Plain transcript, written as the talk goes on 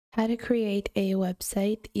How to create a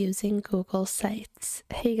website using Google Sites.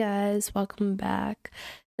 Hey guys, welcome back.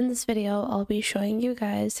 In this video, I'll be showing you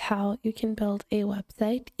guys how you can build a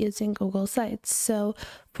website using Google Sites. So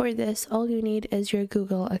for this, all you need is your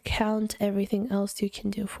Google account. Everything else you can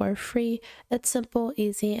do for free. It's simple,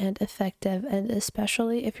 easy, and effective, and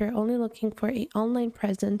especially if you're only looking for an online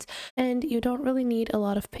presence and you don't really need a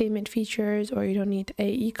lot of payment features or you don't need a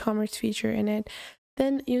e-commerce feature in it,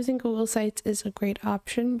 then using Google Sites is a great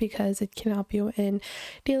option because it can help you in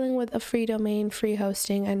dealing with a free domain, free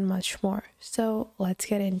hosting, and much more. So let's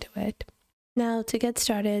get into it. Now, to get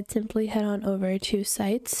started, simply head on over to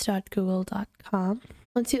sites.google.com.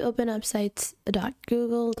 Once you open up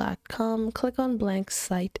sites.google.com, click on blank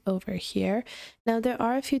site over here. Now, there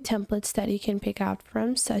are a few templates that you can pick out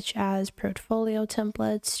from, such as portfolio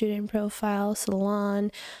templates, student profile,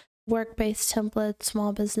 salon, work-based templates,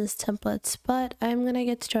 small business templates, but I'm going to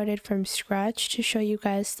get started from scratch to show you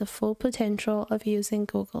guys the full potential of using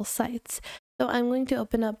Google Sites. So I'm going to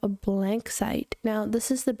open up a blank site. Now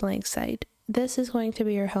this is the blank site. This is going to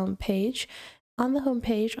be your home page. On the home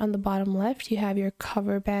page, on the bottom left, you have your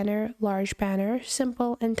cover banner, large banner,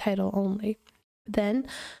 simple, and title only. Then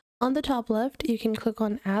on the top left, you can click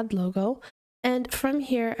on add logo. And from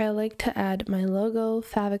here, I like to add my logo,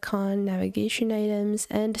 favicon, navigation items,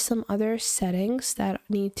 and some other settings that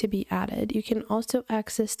need to be added. You can also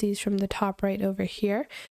access these from the top right over here.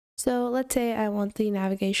 So let's say I want the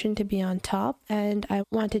navigation to be on top and I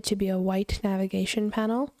want it to be a white navigation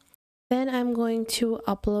panel. Then I'm going to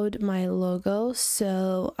upload my logo.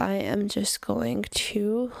 So I am just going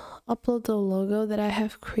to upload the logo that I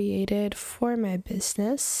have created for my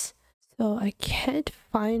business. So I can't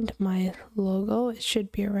find my logo. It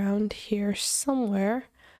should be around here somewhere,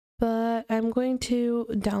 but I'm going to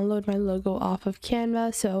download my logo off of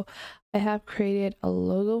Canva. So I have created a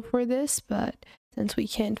logo for this, but since we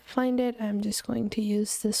can't find it, I'm just going to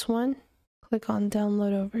use this one. Click on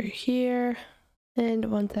download over here.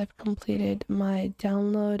 And once I've completed my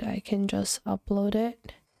download, I can just upload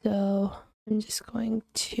it. So I'm just going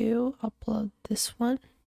to upload this one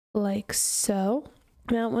like so.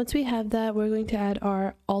 Now, once we have that, we're going to add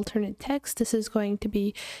our alternate text. This is going to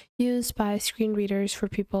be used by screen readers for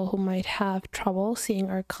people who might have trouble seeing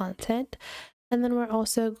our content. And then we're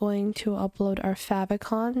also going to upload our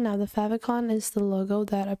favicon. Now, the favicon is the logo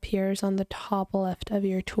that appears on the top left of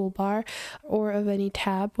your toolbar or of any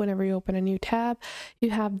tab. Whenever you open a new tab, you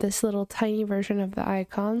have this little tiny version of the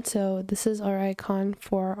icon. So this is our icon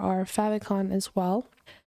for our favicon as well.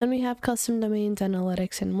 Then we have custom domains,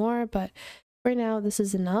 analytics, and more, but for now, this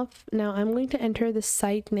is enough. Now I'm going to enter the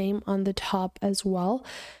site name on the top as well.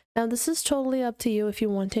 Now this is totally up to you if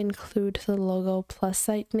you want to include the logo plus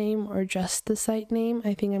site name or just the site name.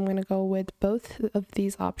 I think I'm going to go with both of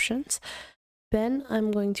these options. Then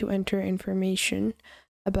I'm going to enter information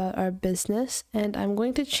about our business and I'm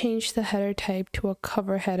going to change the header type to a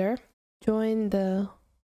cover header. Join the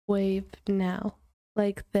wave now,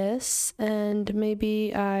 like this, and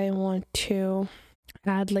maybe I want to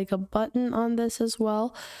add like a button on this as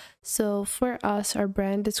well. So for us, our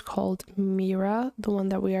brand is called Mira, the one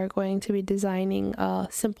that we are going to be designing a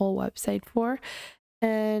simple website for,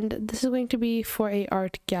 and this is going to be for a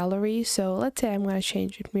art gallery. So let's say I'm going to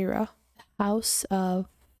change it Mira House of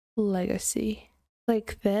Legacy,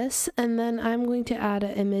 like this, and then I'm going to add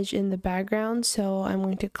an image in the background. So I'm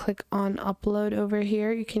going to click on upload over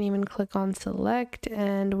here. You can even click on select,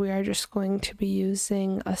 and we are just going to be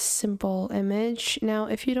using a simple image. Now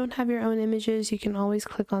if you don't have your own images, you can always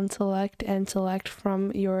click on select and select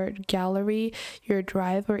from your gallery, your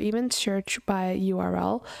drive, or even search by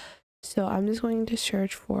URL. So I'm just going to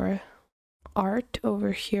search for art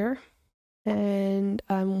over here, and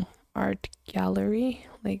art gallery,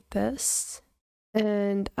 like this.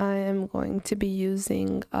 And I am going to be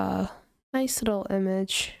using a nice little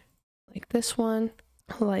image like this one,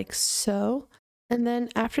 like so. And then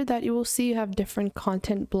after that, you will see you have different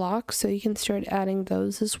content blocks, so you can start adding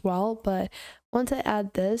those as well. But once I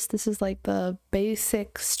add this is like the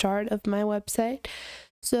basic start of my website.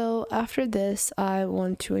 So after this, I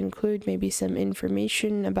want to include maybe some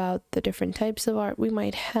information about the different types of art we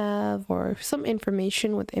might have, or some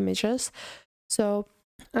information with images. So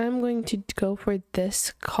I'm going to go for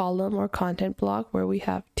this column or content block where we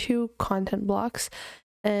have two content blocks,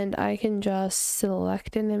 and I can just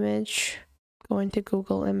select an image, go into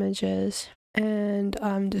Google Images, and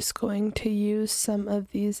I'm just going to use some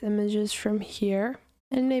of these images from here.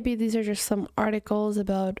 And maybe these are just some articles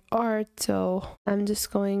about art, so I'm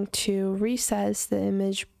just going to resize the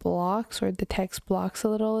image blocks or the text blocks a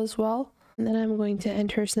little as well. And then I'm going to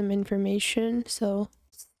enter some information. So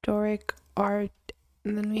historic art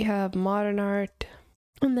And then we have modern art.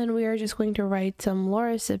 And then we are just going to write some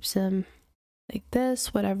Laura's ipsum like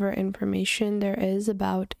this, whatever information there is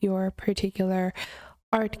about your particular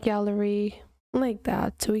art gallery, like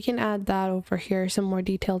that. So we can add that over here, some more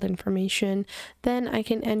detailed information. Then I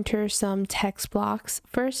can enter some text blocks.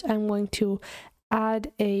 First, I'm going to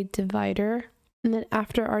add a divider. And then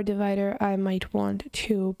after our divider, I might want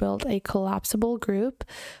to build a collapsible group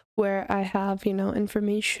where I have, you know,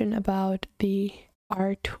 information about the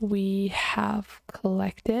art we have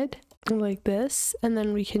collected like this. And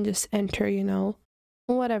then we can just enter, you know,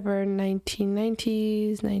 whatever,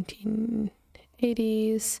 1990s,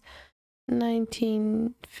 1980s,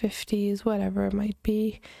 1950s, whatever it might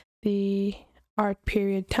be, the art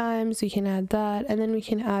period times. We can add that, and then we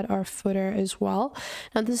can add our footer as well.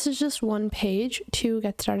 Now this is just one page. To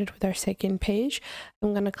get started with our second page,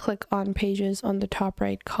 I'm going to click on pages on the top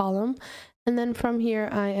right column, and then from here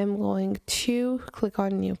I am going to click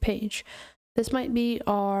on new page. This might be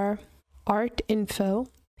our art info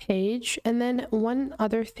page. And then one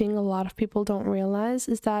other thing a lot of people don't realize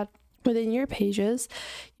is that within your pages,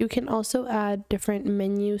 you can also add different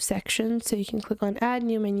menu sections. So you can click on add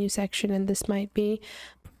new menu section, and this might be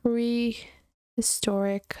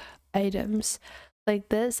prehistoric items like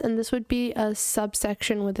this, and this would be a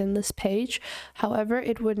subsection within this page. However,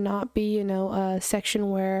 it would not be, you know, a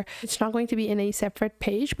section where it's not going to be in a separate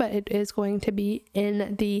page, but it is going to be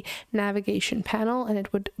in the navigation panel, and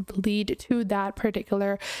it would lead to that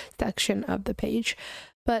particular section of the page.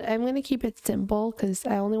 But I'm going to keep it simple because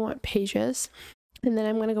I only want pages. And then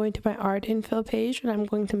I'm going to go into my art info page, and I'm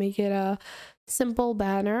going to make it a simple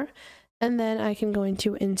banner, and then I can go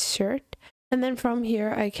into insert. And then from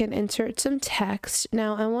here, I can insert some text.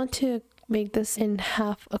 Now I want to make this in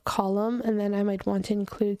half a column, and then I might want to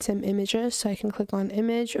include some images. So I can click on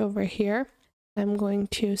image over here. I'm going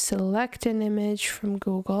to select an image from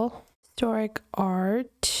Google, historic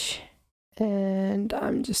art, and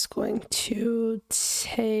I'm just going to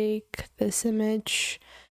take this image,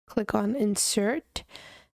 click on insert.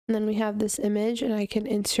 And then we have this image, and I can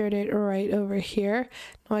insert it right over here.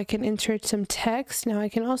 Now I can insert some text. Now I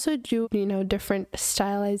can also do, you know, different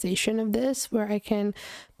stylization of this, where I can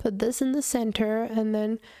put this in the center and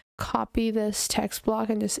then copy this text block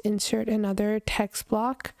and just insert another text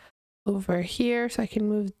block over here. So I can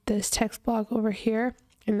move this text block over here.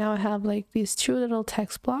 And now I have like these two little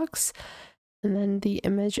text blocks, and then the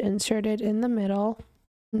image inserted in the middle.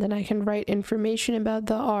 And then I can write information about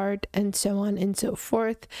the art and so on and so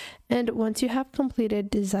forth. And once you have completed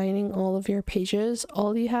designing all of your pages,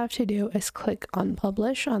 all you have to do is click on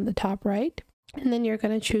publish on the top right. And then you're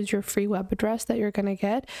going to choose your free web address that you're going to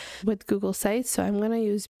get with Google Sites. So I'm going to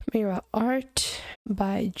use Mira Art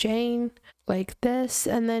by Jane like this.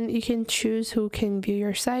 And then you can choose who can view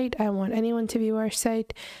your site. I want anyone to view our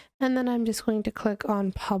site. And then I'm just going to click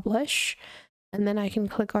on publish. And then I can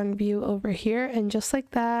click on view over here, and just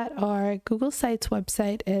like that, our Google Sites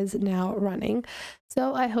website is now running.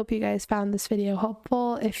 So I hope you guys found this video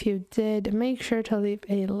helpful. If you did, make sure to leave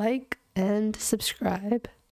a like and subscribe.